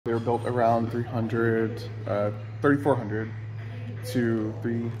They were built around 3400 to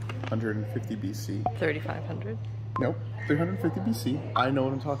 350 BC. 3500? Nope, 350 BC. I know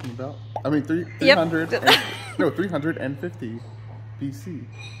what I'm talking about. I mean, 300. Yep. No, 350 BC.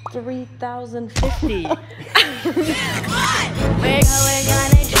 3050. We're going on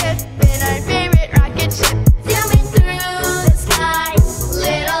a trip in our favorite rocket ship, zooming through the sky,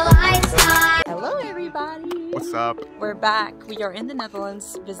 little Einstein. Hello everybody! What's up? We're back. We are in the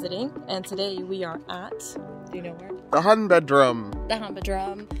Netherlands visiting, and today we are at, do you know where? The Hunebedden. The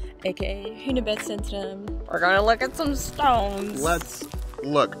Hunebedden, aka Hunebed Centrum. We're gonna look at some stones. Let's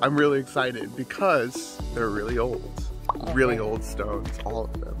look. I'm really excited because they're really old. Okay. Really old stones, all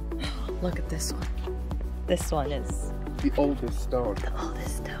of them. Look at this one. This one is The oldest stone. the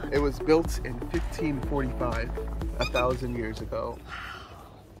oldest stone. It was built in 1545, 1,000 years ago.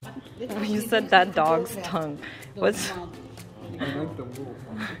 You said that dog's tongue. What's... I like the little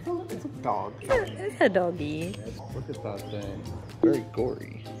one. It's a dog. It's a doggy. Look at that thing. Very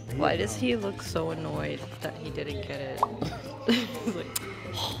gory. Why does he look so annoyed that he didn't get it? He's like...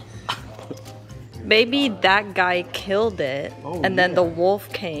 Maybe that guy killed it, and then the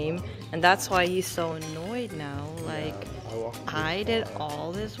wolf came, and that's why he's so annoyed now. Like, I did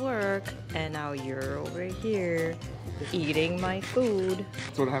all this work, and now you're over here eating my food.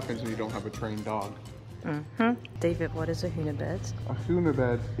 That's what happens when you don't have a trained dog. David, what is a Hunebed? A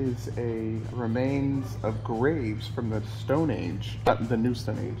Hunebed is a remains of graves from the Stone Age, the New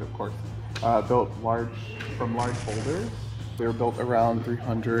Stone Age, of course, built from large boulders. They were built around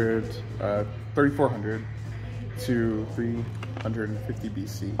 3400 to 350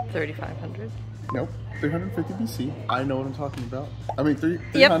 BC. 3500? Nope, 350 BC. I know what I'm talking about. I mean,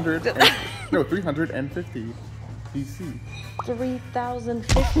 300. No, 350 BC.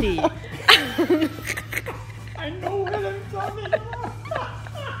 3050. I know what I'm talking about.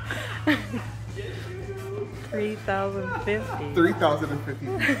 3050.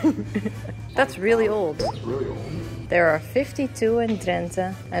 3050. That's really old. That's really old. There are 52 in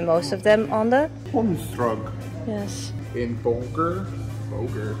Drenthe, and most of them on the... Homstrug. Yes. In Borger.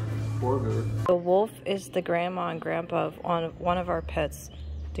 The wolf is the grandma and grandpa of one of our pets.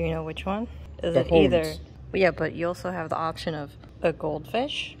 Do you know which one? Is it either... Yeah, but you also have the option of a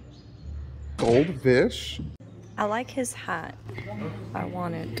goldfish. Goldfish? I like his hat. I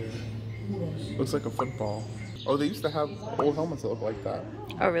want it. Looks like a football. Oh, they used to have old helmets that look like that.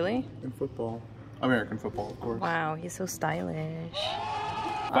 Oh, really? In football. American football, of course. Wow, he's so stylish.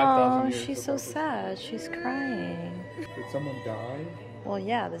 5,000 Oh, years she's so sad. She's crying. Did someone die? Well,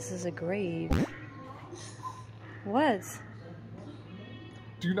 yeah, this is a grave. What?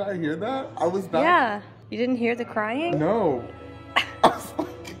 Do you not hear that? I was not. Yeah. You didn't hear the crying? No. I was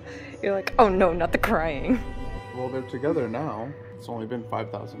like... You're like, oh no, not the crying. Well, they're together now. It's only been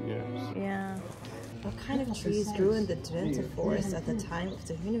 5,000 years. Yeah. What kind of trees grew in the Drenthe forest at the time of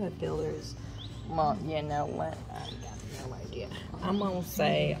the Hunebed builders? Well, you know what? I got no idea. I'm gonna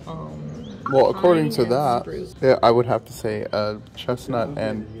say, Well, according to pine and that, spruce. yeah, I would have to say chestnut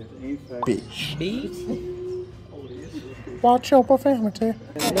and beech. beech? Watch your profanity.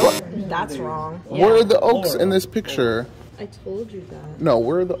 Nope, that's wrong. Where are the oaks in this picture? I told you that. No,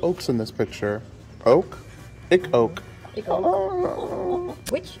 where are the oaks in this picture? Oak? Ik oak.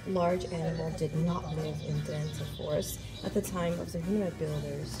 Which large animal did not live in Drenthe forest at the time of the Hunebed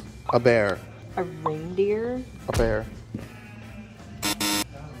builders? A bear. A reindeer? A bear.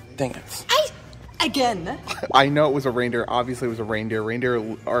 Dang it. Again? I know it was a reindeer. Obviously it was a reindeer.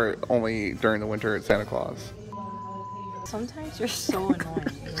 Reindeer are only during the winter at Santa Claus. Sometimes you're so annoying,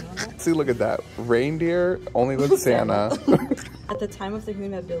 you know that? See, look at that. Reindeer only with Santa. At the time of the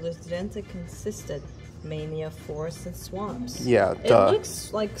Hunebed builders, Drenthe consisted mainly of forests and swamps. Yeah, It duh.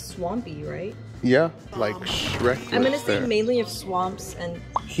 looks like swampy, right? Yeah, like Shrek. I'm gonna lives say there. mainly of swamps and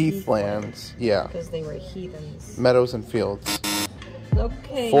Heathlands. Yeah. because they were heathens. Meadows and fields.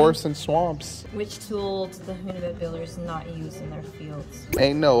 Okay. Forests and swamps. Which tool did the Hunebed builders not use in their fields?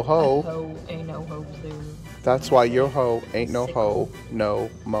 Ain't no hoe. Hoe, ain't no hoe there. That's why your hoe ain't no hoe, no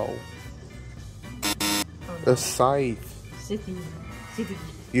mo. The scythe. City.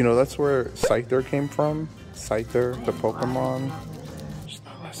 You know, that's where Scyther came from. Scyther, the Pokemon. She's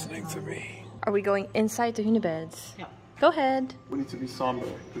not listening to me. Are we going inside the Hunebeds? Yeah. Go ahead. We need to be somber.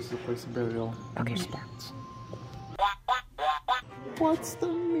 This is a place of burial and Okay. respect. What's the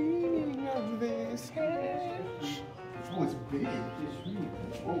meaning of this hedge? Oh, it's big.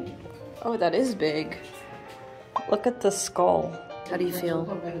 Whoa. Oh, that is big. Look at the skull. How do you feel?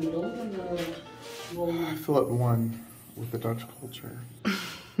 I feel at one with the Dutch culture.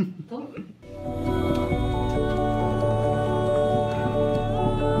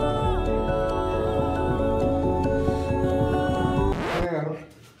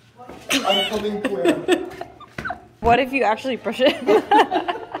 I'm coming clear. What if you actually push it?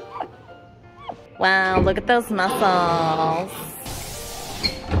 Wow, look at those muscles.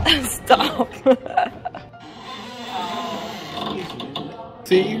 Stop.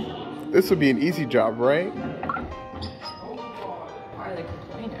 See? This would be an easy job, right? Why are they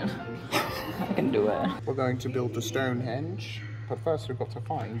complaining? I can do it. We're going to build the Stonehenge, but first we've got to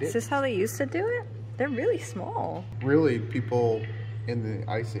find Is it. this how they used to do it? They're really small. Really, people in the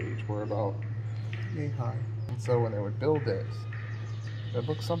Ice Age were about yay high. And so when they would build it, it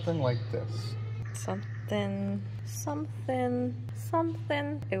looked something like this. Something.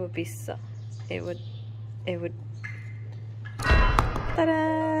 It would be so. It would.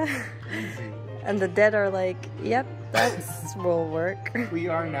 Ta-da! Easy. And the dead are like, yep, that's will work. We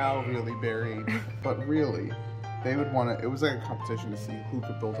are now really buried, but really, they would want to. It was like a competition to see who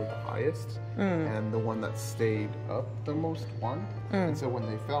could build it the highest, and the one that stayed up the most won. And so when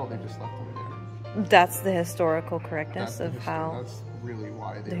they fell, they just left them there. That's the historical correctness That's of the how That's really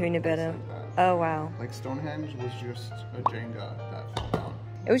why they the were placed Hunebedden. like that. Oh wow! Like Stonehenge was just a Jenga that fell down.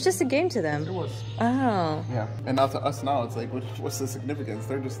 It was just a game to them. It was. Oh. Yeah, and now to us now, it's like, what's the significance?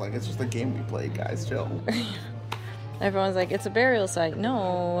 They're just like, it's just a game we play, guys. Chill. Everyone's like, it's a burial site.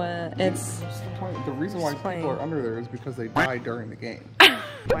 No, it's. What's the point? The reason why people are under there is because they died during the game.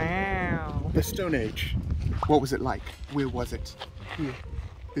 Wow. The Stone Age. What was it like? Where was it? Here.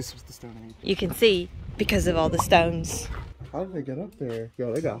 This was the Stone Age. You can see because of all the stones. How did they get up there?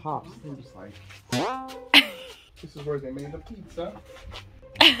 Yo, they got hops. They're just like. This is where they made the pizza.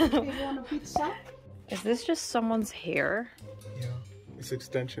 You want a pizza? Is this just someone's hair? Yeah. It's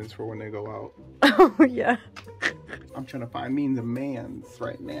extensions for when they go out. Oh yeah. I'm trying to find me the man's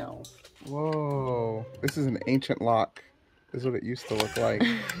right now. Whoa. This is an ancient lock. This is what it used to look like.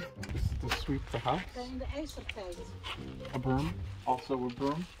 This is to sweep the house. A broom. Also a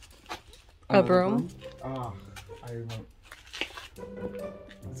broom. A Another broom? Ah, I won't.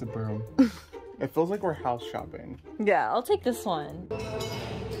 It's a broom. It feels like we're house shopping. Yeah, I'll take this one.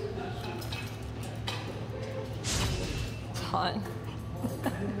 It's hot.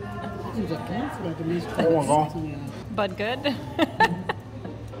 Oh my god. But good?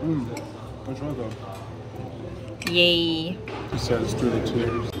 That's really good. Yay. He says through the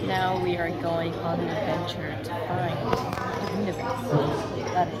tears. Now we are going on an adventure to find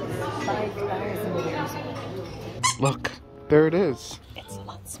Hunebed. That is 5,000 years old. Look, there it is. It's a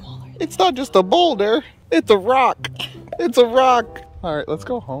lot smaller. It's not just a boulder, it's a rock. It's a rock. All right, let's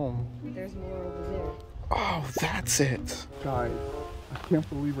go home. There's more over there. Oh, that's it. Guys, I can't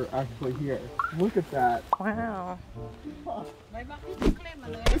believe we're actually here. Look at that. Wow.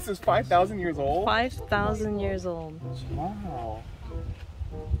 This is 5,000 years old? 5,000 years old. Wow.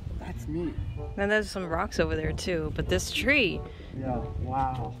 That's neat. And there's some rocks over there too, but this tree, Yeah,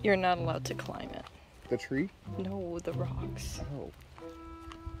 wow. you're not allowed to climb it. The tree? No, the rocks. Oh.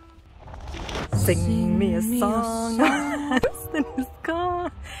 Sing me a song. Then it's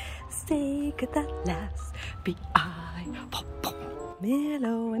gone. Stay at that last. Be I.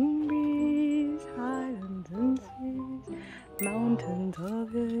 Mellow and breeze. Highlands and seas. Mountains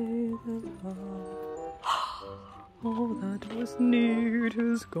of it. All that was near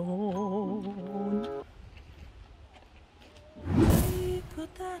is gone. Stay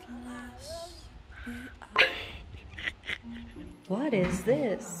at that last. What is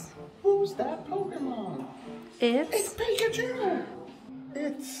this? Who's that Pokemon? It's Pikachu!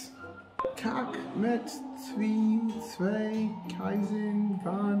 It's Kak met 2, 2, Kaizen,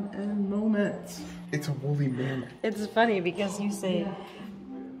 Van, and Moment. It's a woolly mammoth. It's funny because you say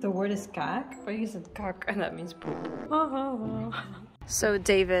the word is kak, but you said kak, and that means poop. So,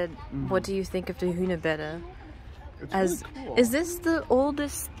 David, what do you think of the Hunebedden? It's As really cool. is this the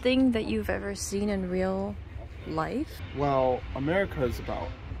oldest thing that you've ever seen in real life? Well, America is about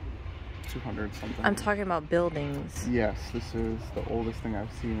 200 something. I'm talking about buildings, Yes, this is the oldest thing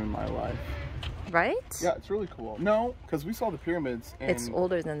I've seen in my life. right? Yeah, it's really cool. No, because we saw the pyramids and... It's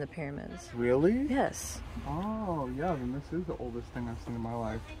older than the pyramids. Really? Yes. Oh, yeah, then this is the oldest thing I've seen in my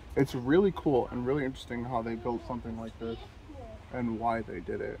life. It's really cool and really interesting how they built something like this and why they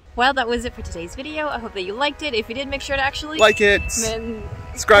did it. Well, that was it for today's video. I hope that you liked it. If you did, make sure to actually Like it, then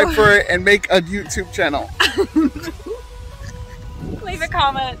subscribe for it, and make a YouTube channel. leave a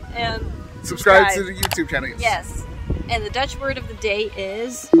comment and Subscribe to the YouTube channel. yes. And the Dutch word of the day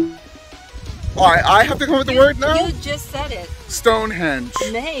is... Alright, I have to come up with the word now? You just said it. Stonehenge.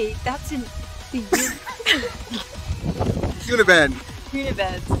 Nay, that's in the Hunebed.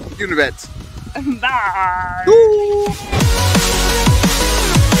 Hunebed. Hunebed. Bye. Woo!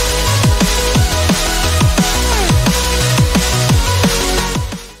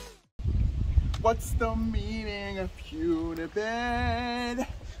 What's the meaning of Hunebed?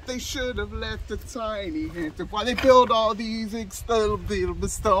 They should have left a tiny hint of why they build all these little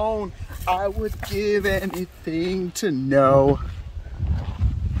stone. I would give anything to know.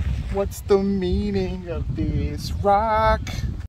 What's the meaning of this rock?